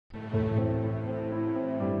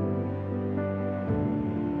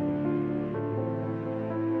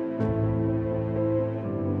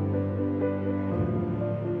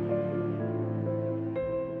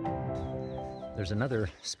there's another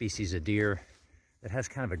species of deer that has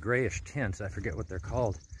kind of a grayish tint. I forget what they're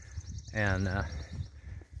called. And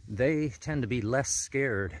they tend to be less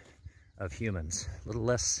scared of humans, a little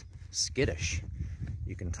less skittish.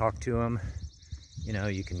 You can talk to them, you know,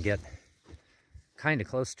 you can get kind of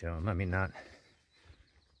close to them. I mean, not,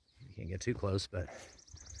 you can't get too close, but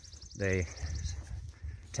they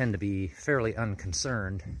tend to be fairly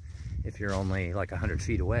unconcerned if you're only like 100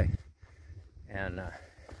 feet away. And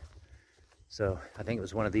so I think it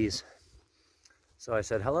was one of these. So I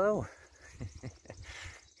said, hello,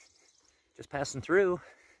 just passing through.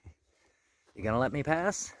 You gonna let me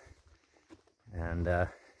pass? And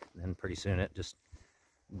then pretty soon it just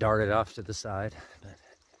darted off to the side. But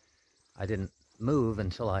I didn't move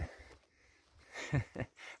until I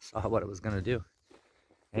saw what it was gonna do.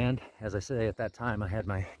 And as I say, at that time I had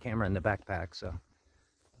my camera in the backpack, so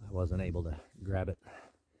I wasn't able to grab it.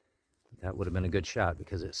 That would have been a good shot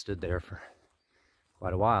because it stood there for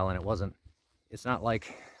quite a while, and it's not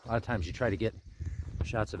like a lot of times you try to get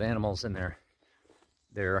shots of animals and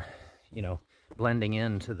they're you know, blending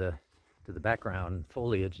into the background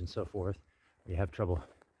foliage and so forth. You have trouble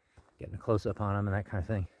getting a close-up on them and that kind of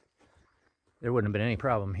thing. There wouldn't have been any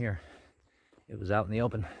problem here. It was out in the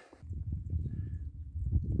open.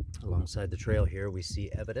 Alongside the trail here we see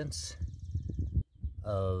evidence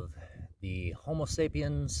of the Homo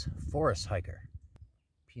sapiens forest hiker.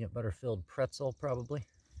 Peanut butter filled pretzel, probably.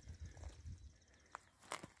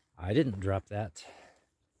 I didn't drop that,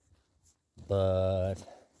 but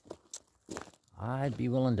I'd be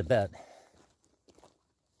willing to bet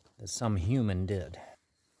that some human did.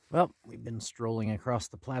 Well, we've been strolling across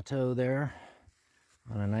the plateau there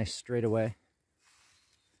on a nice straightaway,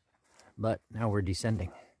 but now we're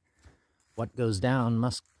descending. What goes down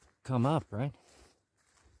must come up, right?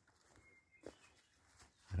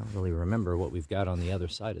 I don't really remember what we've got on the other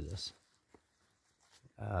side of this.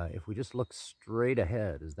 If we just look straight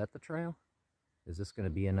ahead, is that the trail? Is this going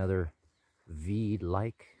to be another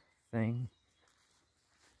V-like thing?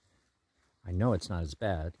 I know it's not as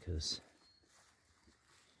bad because,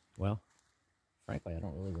 well, frankly, I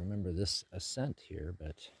don't really remember this ascent here,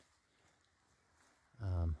 but,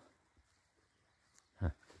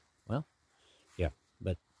 well, yeah,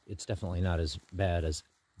 but it's definitely not as bad as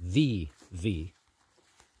the V.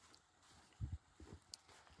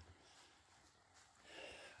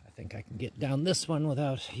 I think I can get down this one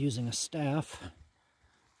without using a staff.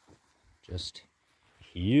 Just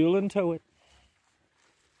heel and toe it.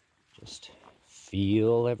 Just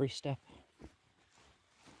feel every step.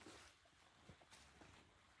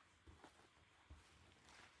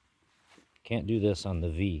 Can't do this on the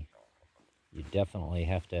V. You definitely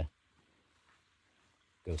have to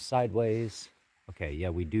go sideways. Okay, yeah,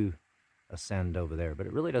 we do ascend over there, but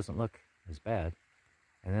it really doesn't look as bad.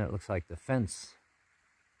 And then it looks like the fence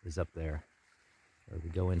is up there, or we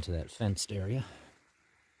go into that fenced area.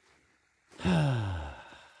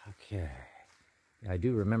 Okay. Yeah, I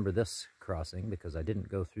do remember this crossing because I didn't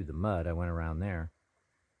go through the mud. I went around there.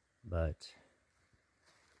 But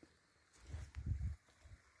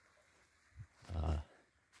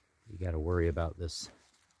you got to worry about this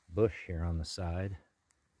bush here on the side.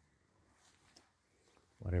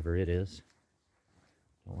 Whatever it is.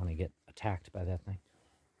 Don't want to get attacked by that thing.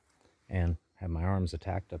 And have my arms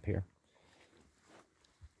attacked up here.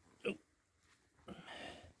 Oh.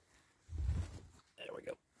 There we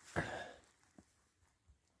go.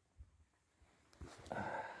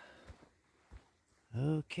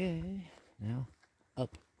 Okay, now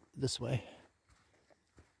up this way.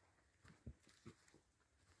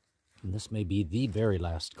 And this may be the very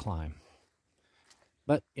last climb.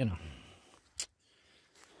 But, you know,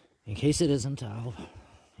 in case it isn't,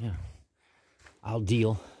 I'll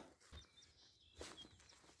deal.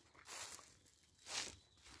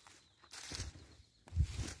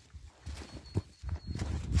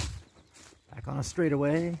 Back on a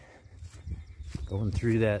straightaway, going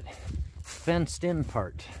through that fenced in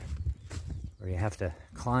part where you have to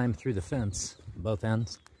climb through the fence both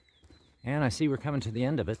ends. And I see we're coming to the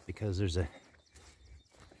end of it because there's a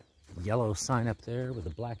yellow sign up there with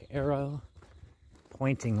a black arrow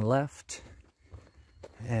pointing left.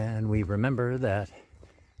 And we remember that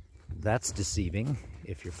that's deceiving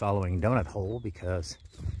if you're following Donut Hole, because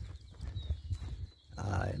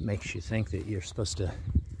it makes you think that you're supposed to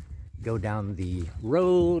go down the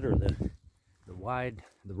road or the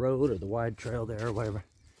road or the wide trail there or whatever.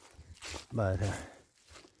 But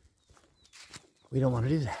we don't want to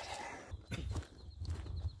do that.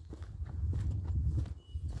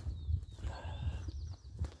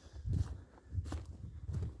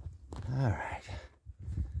 All right,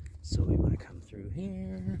 so we want to come through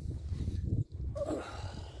here.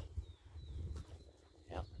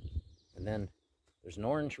 And then there's an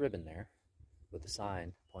orange ribbon there with a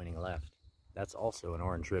sign pointing left. That's also an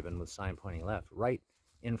orange ribbon with a sign pointing left, right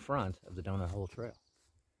in front of the Donut Hole Trail.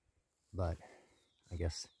 But I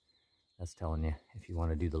guess that's telling you if you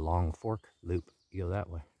want to do the Long Fork loop, you go that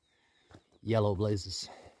way. Yellow blazes.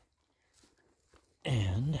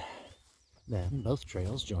 And then both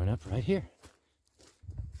trails join up right here.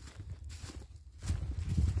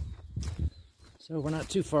 So we're not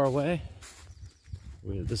too far away.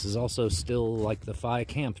 This is also still like the Fye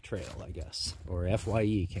Camp Trail, I guess, or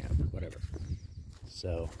Fye Camp, whatever.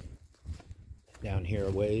 So down here a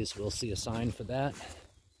ways, we'll see a sign for that.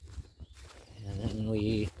 And then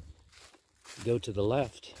we go to the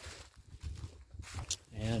left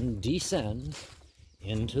and descend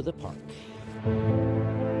into the park.